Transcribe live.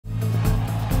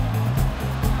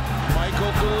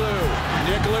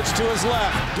Nikolic to his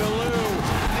left. Deleu.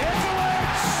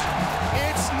 Nikolic!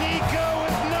 It's Nico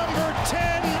with number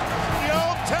 10, the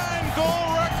all-time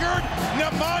goal record.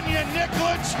 Nemanja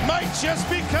Nikolic might just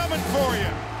be coming for you.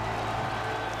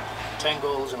 10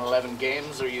 goals in 11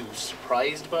 games. Are you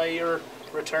surprised by your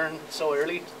return so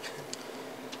early?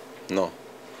 No.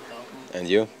 No. And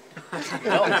you?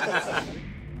 No.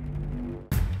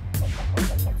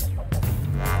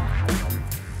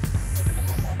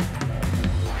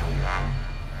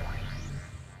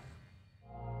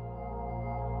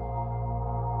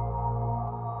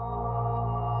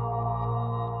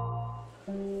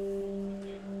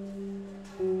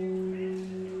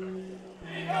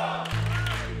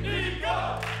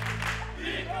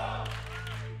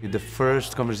 The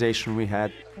first conversation we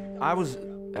had, I was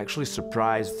actually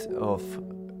surprised of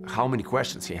how many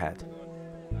questions he had.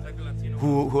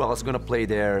 Who else is going to play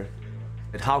there?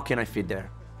 And how can I fit there?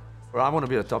 Well, I want to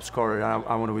be a top scorer.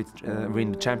 I want to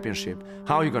win the championship.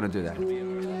 How are you going to do that?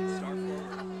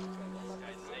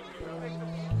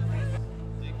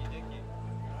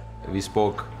 We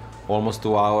spoke almost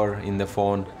 2 hours in the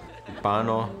phone.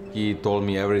 Pano, he told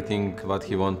me everything what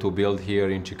he want to build here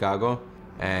in Chicago.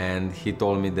 And he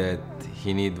told me that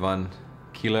he need one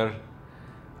killer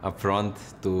up front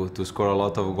to score a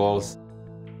lot of goals.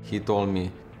 He told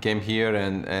me, came here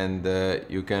and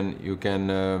you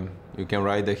can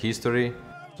write the history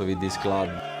with this club.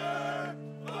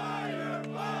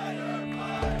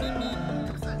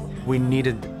 We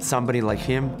needed somebody like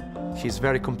him. He's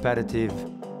very competitive.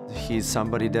 He's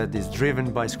somebody that is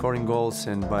driven by scoring goals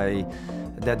and by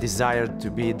that desire to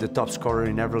be the top scorer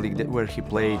in every league where he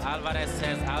played. Alvarez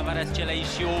csele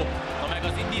is jó, meg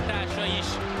az indítása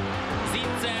is.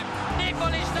 Zintze,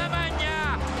 Nikolic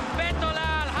Nemanja,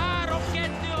 betalál,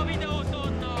 3-2 a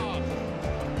videótódnak.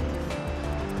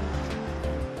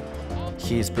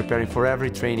 He is preparing for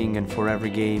every training and for every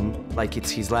game like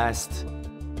it's his last.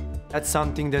 That's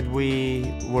something that we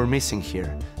were missing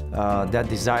here. That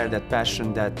desire, that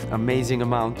passion, that amazing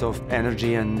amount of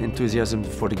energy and enthusiasm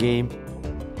for the game.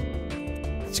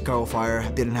 Chicago Fire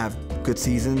didn't have a good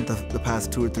season the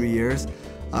past 2 or 3 years.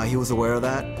 He was aware of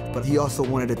that, but he also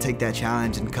wanted to take that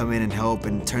challenge and come in and help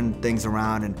and turn things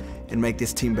around and make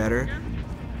this team better.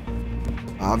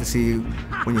 Obviously,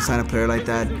 when you sign a player like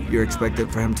that, you're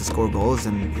expected for him to score goals,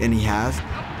 and he has.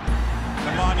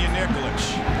 Nemanja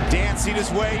Nikolic dancing his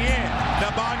way in.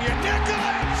 Nemanja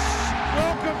Nikolic!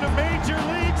 Welcome to Major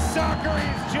League Soccer.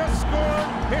 He's just scored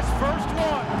his first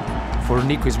one. For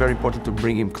Nico, it's very important to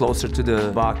bring him closer to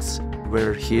the box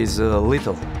where he is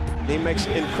little. He makes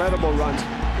incredible runs.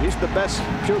 He's the best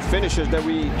pure finisher that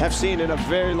we have seen in a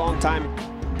very long time.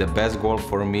 The best goal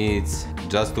for me is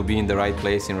just to be in the right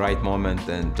place in right moment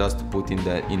and just to put in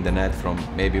the net from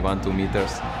maybe 1-2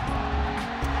 meters.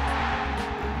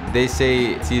 They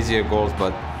say it's easier goals,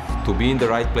 but to be in the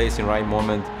right place in right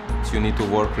moment, you need to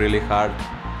work really hard.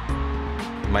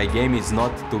 My game is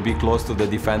not to be close to the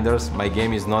defenders. My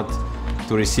game is not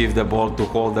to receive the ball, to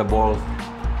hold the ball.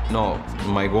 No,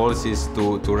 my goal is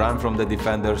to run from the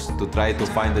defenders, to try to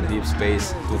find the deep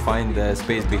space, to find the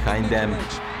space behind them.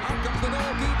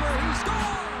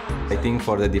 I think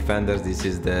for the defenders this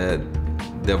is the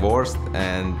worst,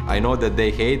 and I know that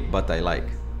they hate, but I like.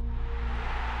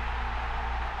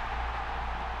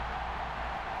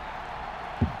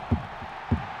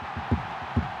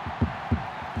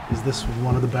 Is this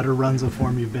one of the better runs of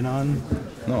form you've been on?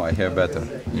 No, I have better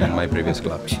in my previous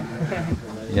club.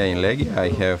 Yeah, in Legia I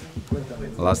have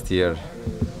last year,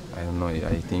 I don't know,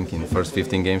 I think in first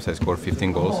 15 games I scored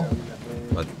 15 goals,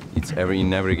 but it's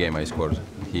in every game I scored.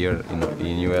 Here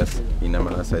in US, in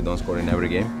MLS, I don't score in every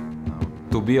game.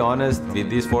 To be honest, with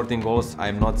these 14 goals,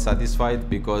 I'm not satisfied,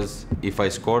 because if I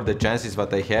score the chances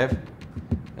that I have,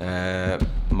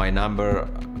 my number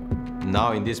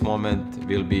now in this moment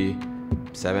will be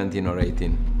 17 or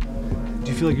 18.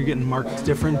 Do you feel like you're getting marked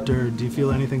different, or do you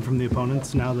feel anything from the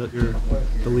opponents now that you're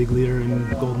the league leader in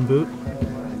Golden Boot?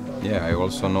 Yeah, I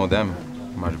also know them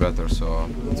much better, so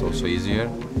it's also easier.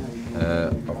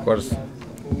 Of course,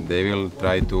 they will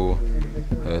try to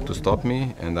stop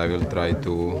me, and I will try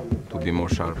to be more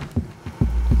sharp.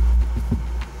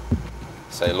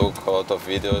 So I look a lot of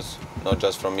videos, not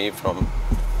just from me,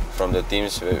 from the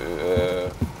teams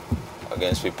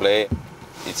against we play.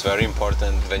 It's very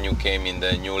important when you came in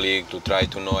the new league to try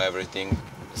to know everything.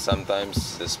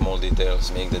 Sometimes the small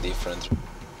details make the difference.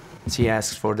 He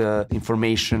asks for the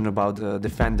information about the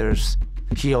defenders.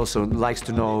 He also likes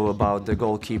to know about the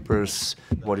goalkeepers,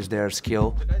 what is their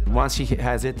skill. Once he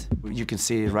has it, you can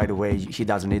see right away he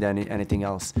doesn't need anything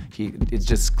else. It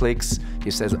just clicks, he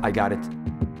says, I got it.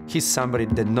 He's somebody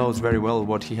that knows very well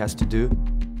what he has to do.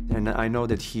 And I know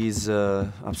that he's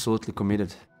absolutely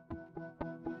committed.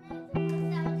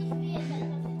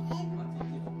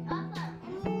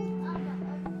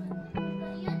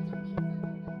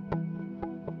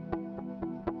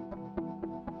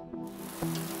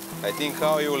 I think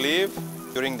how you live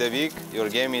during the week, your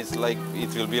game is like,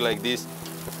 it will be like this.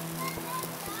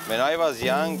 When I was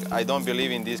young, I don't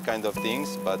believe in these kind of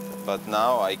things, but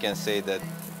now I can say that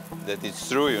it's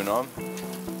true, you know.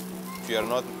 If you are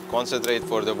not concentrate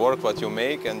for the work what you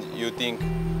make and you think,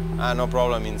 no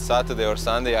problem, in Saturday or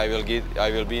Sunday I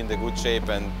will be in the good shape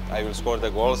and I will score the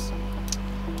goals,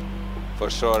 for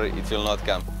sure it will not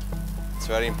come. It's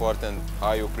very important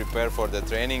how you prepare for the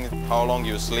training, how long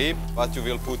you sleep, what you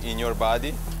will put in your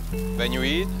body. When you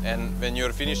eat and when you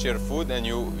finish your food and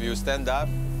you stand up,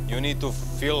 you need to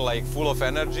feel like full of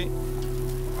energy.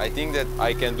 I think that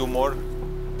I can do more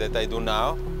than I do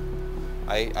now.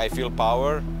 I feel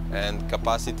power and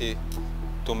capacity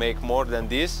to make more than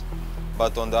this,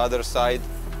 but on the other side,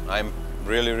 I'm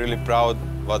really, really proud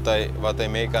what I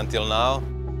make until now,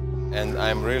 and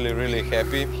I'm really, really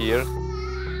happy here.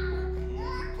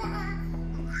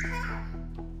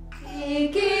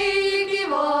 Ki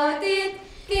volt itt,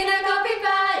 kinek a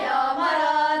pipája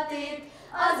maradt itt,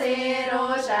 az én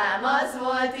rózsám az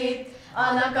volt itt,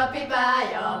 annak a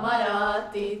pipája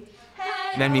maradt itt.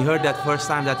 When we heard that first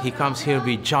time that he comes here,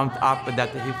 we jumped up that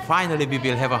finally we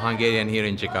will have a Hungarian here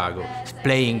in Chicago,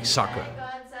 playing soccer.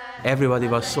 Everybody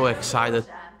was so excited.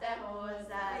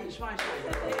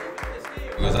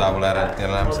 Igazából erre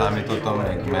tényleg nem számítottam,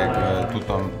 meg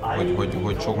tudtam,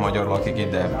 hogy sok magyar lakik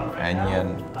itt, de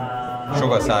ennyien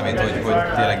sokat számít, hogy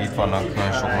tényleg itt vannak,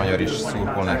 nagyon sok magyar is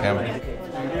szurkol nekem.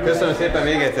 Köszönöm szépen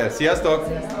még egyszer, sziasztok!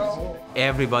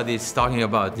 Everybody is talking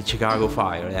about the Chicago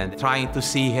Fire and trying to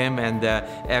see him, and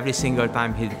every single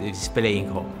time he's playing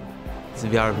home. So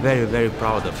we are very, very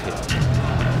proud of him.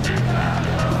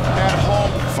 At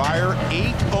home, Fire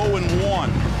 8-0-1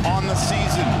 on the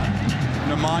season.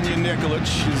 Nemanja Nikolic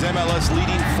is MLS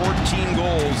leading 14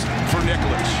 goals for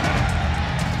Nikolic.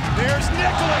 There's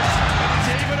Nikolic!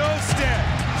 David Osted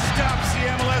stops the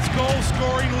MLS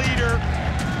goal-scoring leader.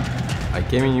 I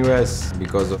came in US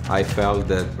because I felt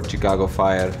that Chicago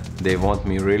Fire, they want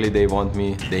me, really they want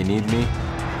me, they need me.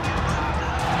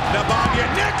 Nemanja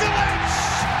Nikolic!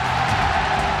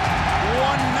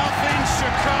 1-0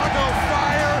 Chicago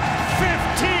Fire,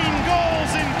 15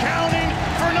 goals and counting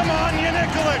for Nemanja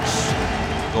Nikolic!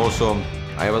 Also,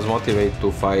 I was motivated to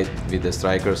fight with the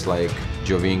strikers like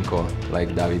Jovinko,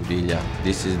 like David Villa.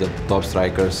 This is the top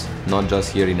strikers, not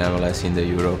just here in MLS, in the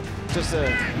Euro. Just a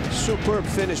superb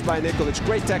finish by Nikolic.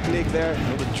 Great technique there.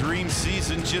 Well, the dream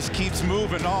season just keeps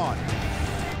moving on.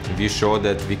 We show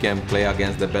that we can play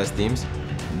against the best teams.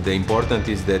 The important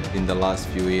is that in the last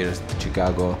few years,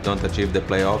 Chicago don't achieve the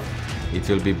playoff. It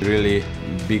will be really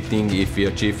big thing if we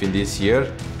achieve in this year,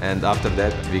 and after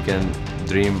that we can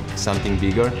dream something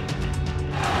bigger.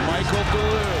 Michael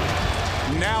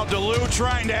Deleu. Now Deleu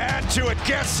trying to add to it.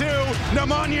 Guess who?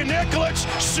 Nemanja Nikolic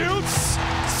shoots,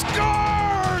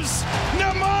 scores!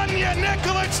 Nemanja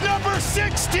Nikolic, number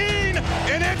 16,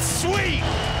 and it's sweet.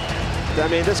 I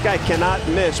mean, this guy cannot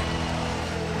miss.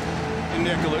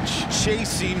 Nikolic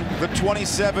chasing the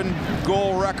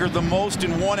 27-goal record, the most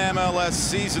in one MLS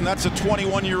season. That's a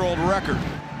 21-year-old record.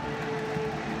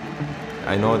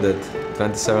 I know that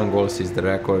 27 goals is the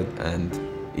record, and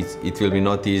it will be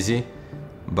not easy,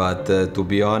 but to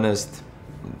be honest,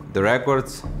 the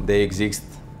records, they exist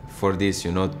for this,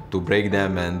 you know, to break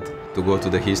them and to go to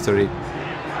the history.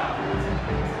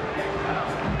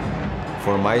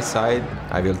 For my side,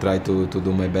 I will try to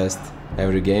do my best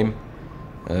every game,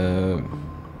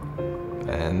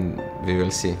 and we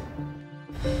will see.